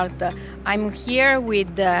I'm here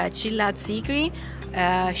with Cilla Zikri.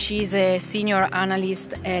 She's a senior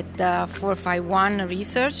analyst at 451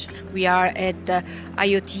 Research. We are at the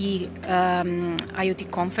IoT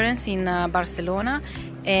conference in Barcelona,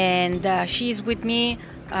 and she's with me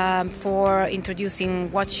for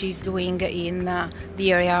introducing what she's doing in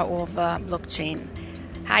the area of blockchain.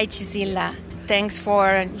 Hi, Cilla. Thanks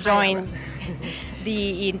for joining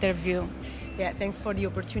the interview. Yeah, thanks for the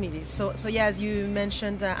opportunity. So yeah, as you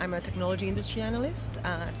mentioned, I'm a technology industry analyst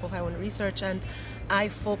at 451 Research, and I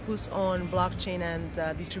focus on blockchain and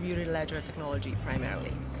distributed ledger technology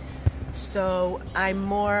primarily. So I'm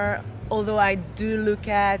more, although I do look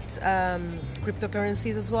at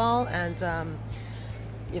cryptocurrencies as well, and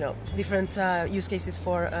different use cases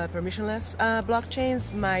for permissionless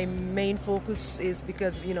blockchains. My main focus is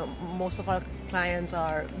because most of our clients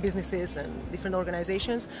are businesses and different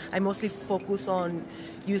organizations. I mostly focus on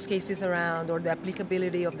use cases around or the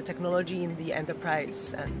applicability of the technology in the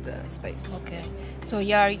enterprise and space. Okay, so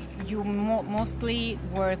you mostly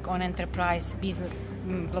work on enterprise business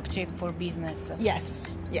blockchain for business.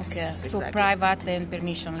 Yes. Okay. Exactly. So private and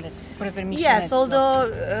permissionless. Yes,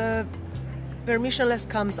 although. Permissionless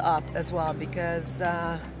comes up as well because,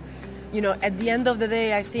 at the end of the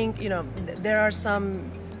day, I think, there are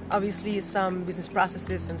obviously some business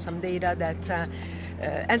processes and some data that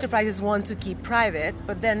enterprises want to keep private,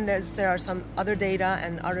 but then there are some other data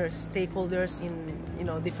and other stakeholders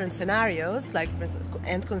in, different scenarios, like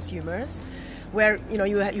end consumers, where,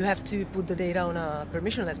 you have to put the data on a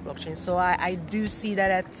permissionless blockchain. So I do see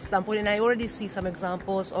that at some point, and I already see some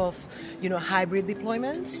examples of, hybrid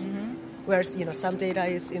deployments. Mm-hmm. Where some data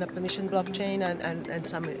is in a permission blockchain and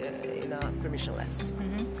some in a permissionless.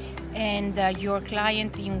 Mm-hmm. And your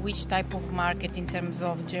client in which type of market in terms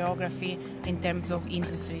of geography, in terms of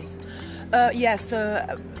industries? Yes, so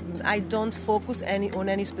I don't focus on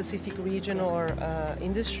any specific region or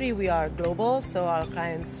industry. We are global, so our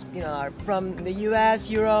clients are from the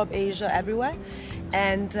US, Europe, Asia, everywhere.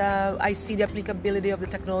 And I see the applicability of the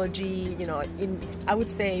technology, in, I would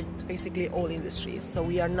say, basically all industries. So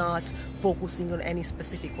we are not focusing on any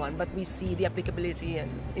specific one, but we see the applicability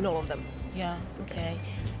in all of them. Yeah, okay.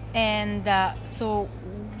 And so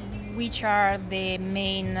which are the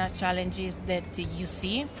main challenges that you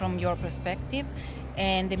see from your perspective,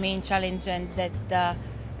 and the main challenge that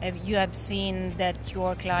you have seen that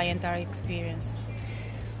your clients are experiencing?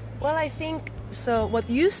 Well, I think so. What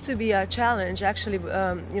used to be a challenge, actually,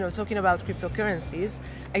 talking about cryptocurrencies,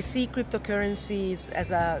 I see cryptocurrencies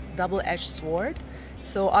as a double-edged sword.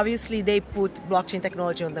 So obviously, they put blockchain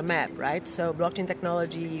technology on the map, right? So blockchain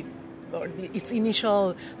technology, or its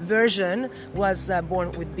initial version, was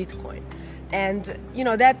born with Bitcoin, and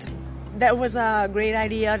that was a great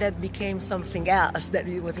idea that became something else that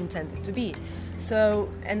it was intended to be. So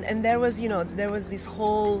and there was this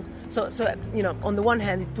whole so on the one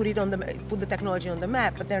hand it put the technology on the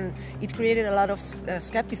map, but then it created a lot of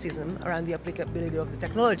skepticism around the applicability of the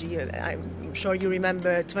technology. I'm sure you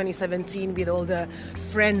remember 2017 with all the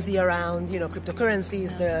frenzy around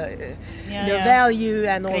cryptocurrencies, the value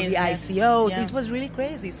and all the ICOs. It was really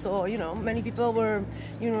crazy. So many people were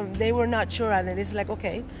they were not sure, and it's like,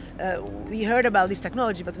 okay, we heard about this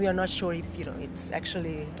technology, but we are not sure if it's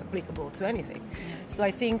actually applicable to anything. So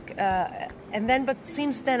I think, but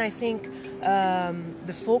since then I think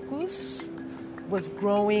the focus was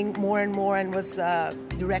growing more and more and was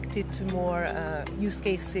directed to more use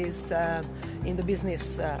cases in the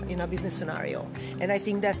business, in a business scenario. And I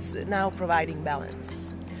think that's now providing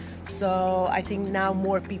balance. So I think now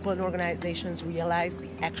more people and organizations realize the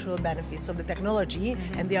actual benefits of the technology,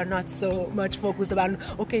 mm-hmm. and they are not so much focused about,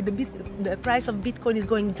 okay, the price of Bitcoin is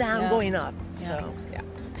going down, going up. So, yeah.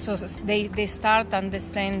 So they start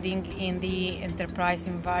understanding in the enterprise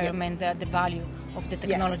environment the value of the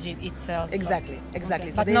technology itself. Exactly.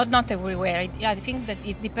 Okay. So but not everywhere. I think that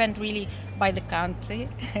it depends really by the country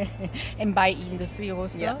and by industry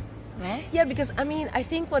also. Yeah. No? Yeah, because I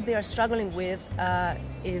think what they are struggling with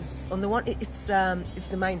is, on the one, it's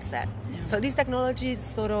the mindset. Yeah. So this technology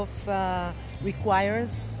sort of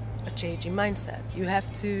requires a change in mindset.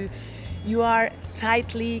 You are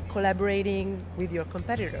tightly collaborating with your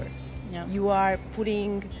competitors. Yeah. You are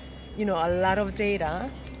putting, a lot of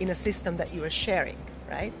data in a system that you are sharing,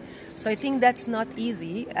 right? So I think that's not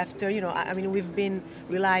easy after, we've been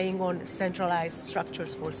relying on centralized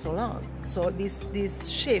structures for so long. So this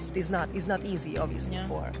shift is not easy, obviously,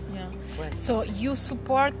 for So you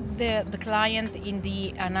support the client in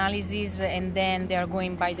the analysis, and then they are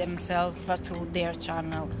going by themselves through their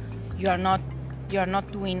channel. You are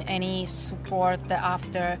not doing any support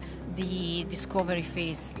after the discovery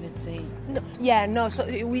phase, let's say. Yeah, no. So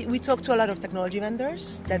we talk to a lot of technology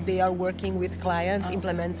vendors that they are working with clients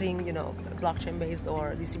implementing, blockchain-based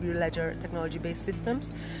or distributed ledger technology-based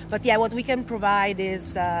systems. But yeah, what we can provide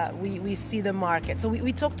is we see the market. So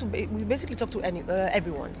we basically talk to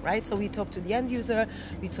everyone, right? So we talk to the end user,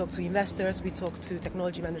 we talk to investors, we talk to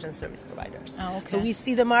technology vendors and service providers. Oh, okay. So we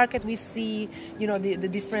see the market, we see the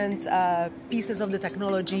different pieces of the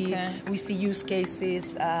technology, we see use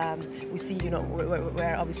cases, we see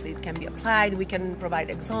where obviously it can be applied. We can provide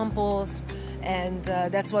examples, and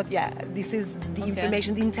that's what. Yeah, this is the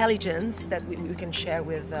information, the intelligence that we can share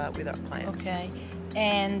with our clients. Okay,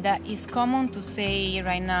 and it's common to say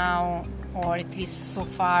right now, or at least so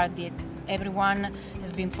far, that everyone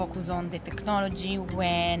has been focused on the technology,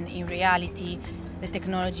 when in reality the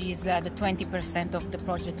technology is the 20% of the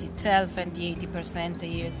project itself, and the 80%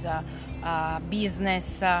 is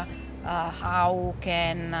business. How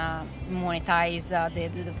can monetize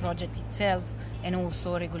the project itself, and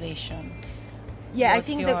also regulation. Yeah,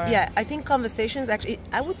 I think conversations actually,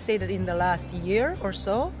 I would say that in the last year or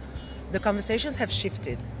so, the conversations have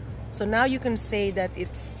shifted. So now you can say that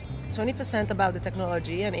it's 20% about the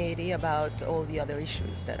technology and 80% about all the other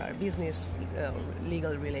issues that are business,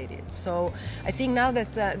 legal related. So I think now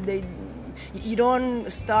that you don't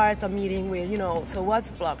start a meeting with, so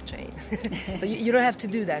what's blockchain? So you don't have to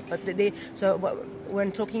do that. But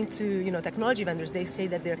when talking to technology vendors, they say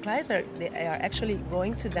that their clients are actually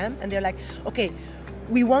going to them and they're like, okay,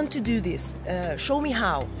 we want to do this. Show me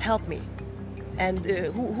how. Help me. And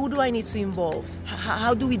who do I need to involve?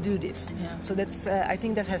 How do we do this? Yeah. So that's I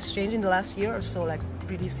think that has changed in the last year or so, like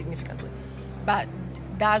pretty significantly. But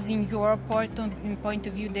does, in your point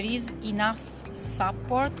of view, there is enough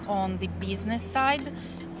support on the business side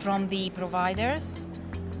from the providers?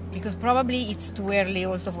 Because probably it's too early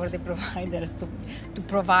also for the providers to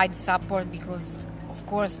provide support, because of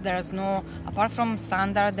course there's no, apart from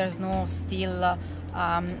standard, there's no still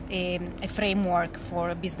a framework for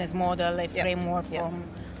a business model, a framework from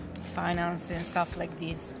finance and stuff like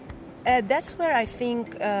this. That's where I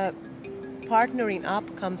think partnering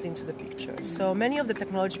up comes into the picture. So many of the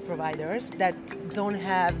technology providers that don't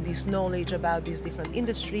have this knowledge about these different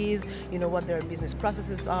industries, what their business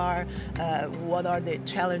processes are, what are their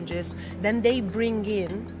challenges, then they bring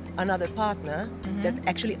in another partner that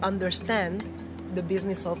actually understands the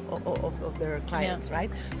business of their clients,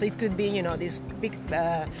 right? So it could be, these big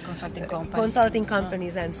consulting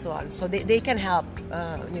companies and so on. So they can help,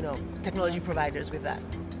 technology providers with that.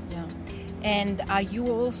 Yeah. And are you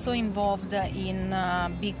also involved in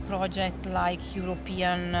a big project like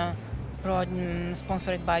European,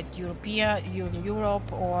 sponsored by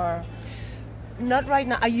Europe, or? Not right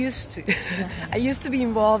now. I used to. I used to be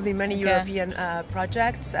involved in many European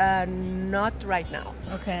projects. Not right now.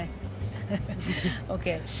 Okay.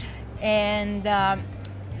 Okay. And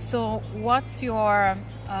so what's your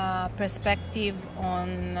perspective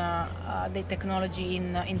on the technology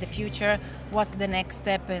in the future? What's the next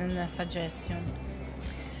step and suggestion?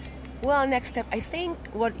 Well, next step, I think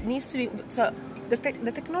what needs to be, so the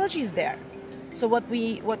technology is there. So what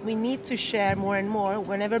we need to share more and more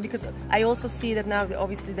whenever, because I also see that now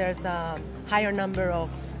obviously there's a higher number of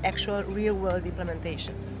actual real world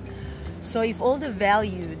implementations. So if all the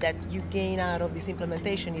value that you gain out of this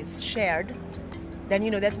implementation is shared, then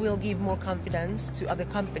that will give more confidence to other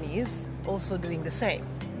companies also doing the same,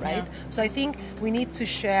 right? Yeah. So I think we need to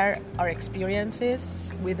share our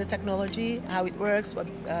experiences with the technology, how it works, what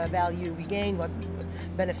value we gain, what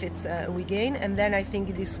benefits we gain, and then I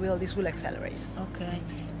think this will accelerate. Okay.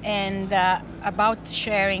 And about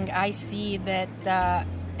sharing, I see that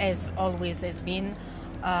as always has been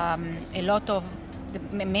a lot of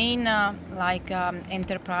the main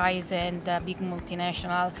enterprise and big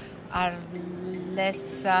multinational are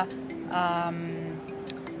less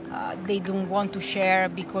they don't want to share,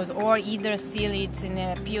 because or either still it's in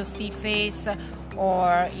a POC phase,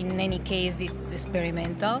 or in any case it's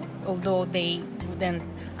experimental, although they wouldn't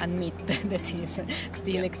admit that it's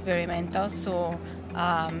still experimental. So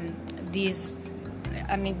this,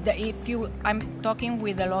 I'm talking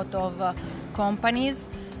with a lot of companies,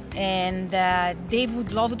 and they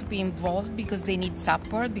would love to be involved because they need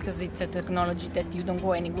support, because it's a technology that you don't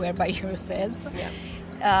go anywhere by yourself. Yeah.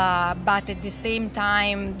 But at the same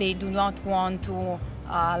time, they do not want to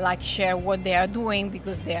share what they are doing,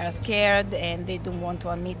 because they are scared and they don't want to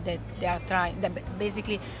admit that they are trying. That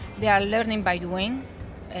basically, they are learning by doing,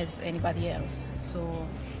 as anybody else. So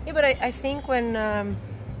yeah, but I think when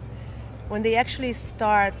they actually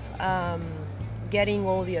start getting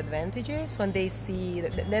all the advantages, when they see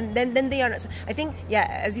that, then they are. I think, yeah,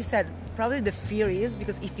 as you said, probably the fear is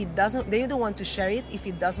because if it doesn't, they don't want to share it if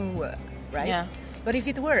it doesn't work. right? Yeah. But if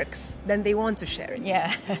it works, then they want to share it.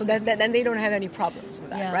 Yeah. So then they don't have any problems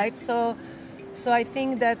with that, Yeah. right? So I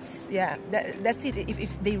think that's it.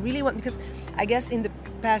 If they really want, because I guess in the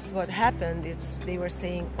past what happened is they were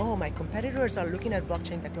saying, oh, my competitors are looking at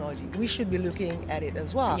blockchain technology, we should be looking at it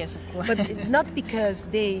as well. Yes, of course. But not because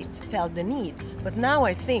they felt the need, but now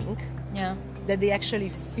I think Yeah. that they actually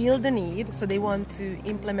feel the need, so they want to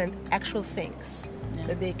implement actual things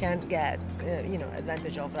that they can get,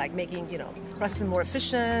 advantage of, like making, processing more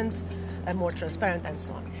efficient and more transparent and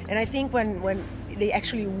so on. And I think when they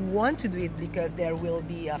actually want to do it because there will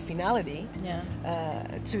be a finality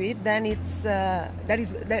to it, then it's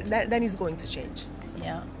then is going to change. So.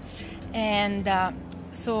 Yeah, and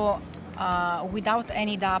without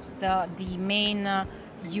any doubt, the main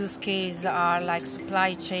use case are like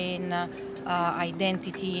supply chain,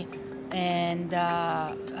 identity, and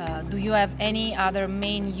do you have any other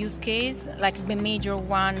main use case, like the major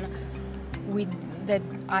one with that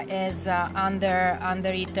has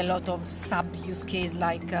under it a lot of sub use case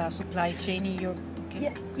like supply chain in your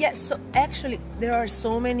case? Yeah. So actually, there are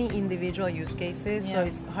so many individual use cases, so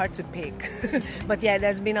it's hard to pick. But yeah,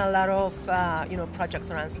 there's been a lot of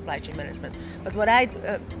projects around supply chain management. But what I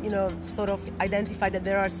sort of identified that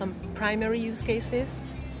there are some primary use cases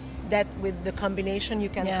that with the combination you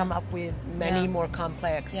can come up with many more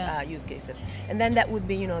complex use cases. And then that would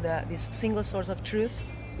be this single source of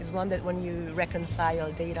truth is one, that when you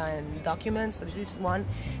reconcile data and documents, so this is one.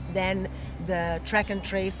 Then the track and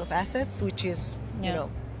trace of assets, which is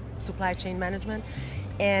supply chain management,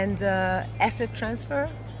 and asset transfer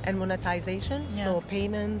and monetization, so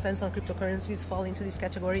payments and some cryptocurrencies fall into this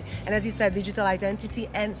category. And as you said, digital identity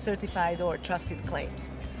and certified or trusted claims.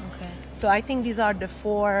 Okay. So I think these are the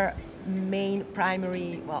four main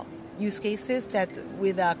primary use cases that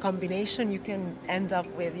with a combination you can end up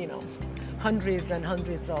with hundreds and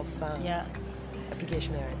hundreds of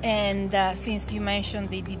application areas. And since you mentioned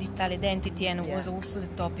the digital identity and was also the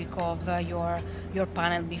topic of your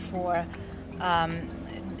panel before,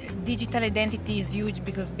 digital identity is huge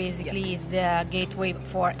because basically it's the gateway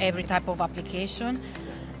for every type of application.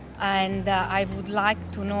 And I would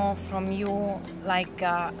like to know from you,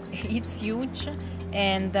 it's huge,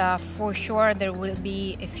 and for sure there will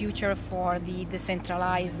be a future for the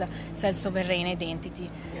decentralized self-sovereign identity.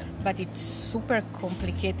 But it's super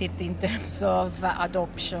complicated in terms of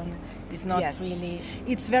adoption. It's not really...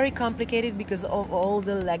 It's very complicated because of all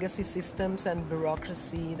the legacy systems and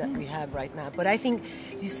bureaucracy that we have right now. But I think,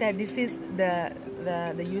 as you said, this is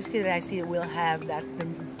the use case that I see will have the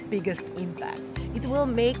biggest impact. It will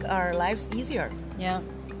make our lives easier. Yeah.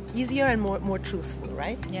 Easier and more truthful,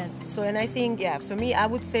 right? Yes. So, and I think, for me, I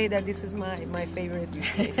would say that this is my favorite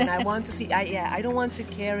use case. And I want to see, I don't want to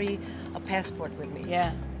carry a passport with me.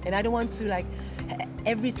 Yeah. And I don't want to,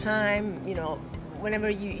 every time, whenever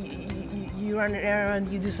you run an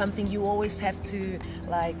errand, you do something, you always have to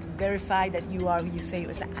verify that you are who you say.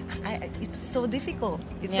 It's so difficult.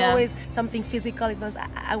 It's always something physical.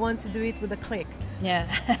 I want to do it with a click. Yeah.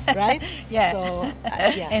 Right? Yeah. So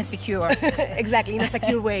and secure. Exactly, in a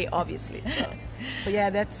secure way, obviously. So yeah,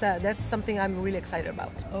 that's something I'm really excited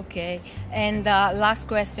about. Okay. And last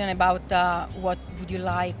question about what would you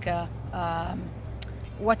like?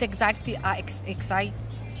 What exactly excites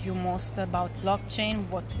you most about blockchain?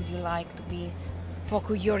 What would you like to be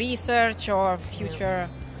focus your research or future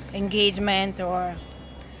engagement or?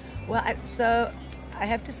 Well, so I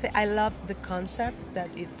have to say I love the concept that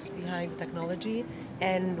it's behind the technology,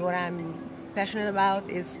 and what I'm passionate about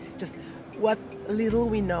is just what little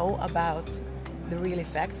we know about the real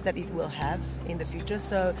effects that it will have in the future.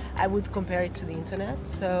 So I would compare it to the internet.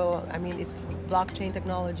 So I mean, it's blockchain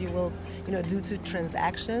technology will, do to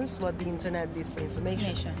transactions what the internet did for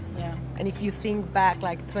information. Yeah. And if you think back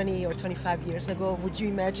 20 or 25 years ago, would you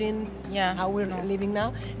imagine how we're living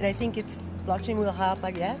now? And I think blockchain will help.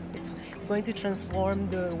 It's going to transform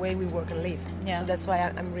the way we work and live. Yeah. So that's why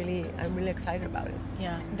I'm really excited about it.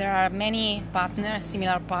 Yeah, there are many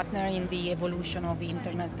similar partners in the evolution of the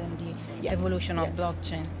internet and the evolution of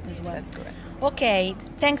blockchain as well. That's correct. Okay,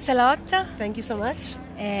 thanks a lot. Thank you so much.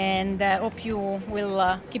 And hope you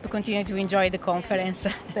will continue to enjoy the conference.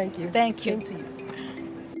 Thank you. Thank you. Same to you.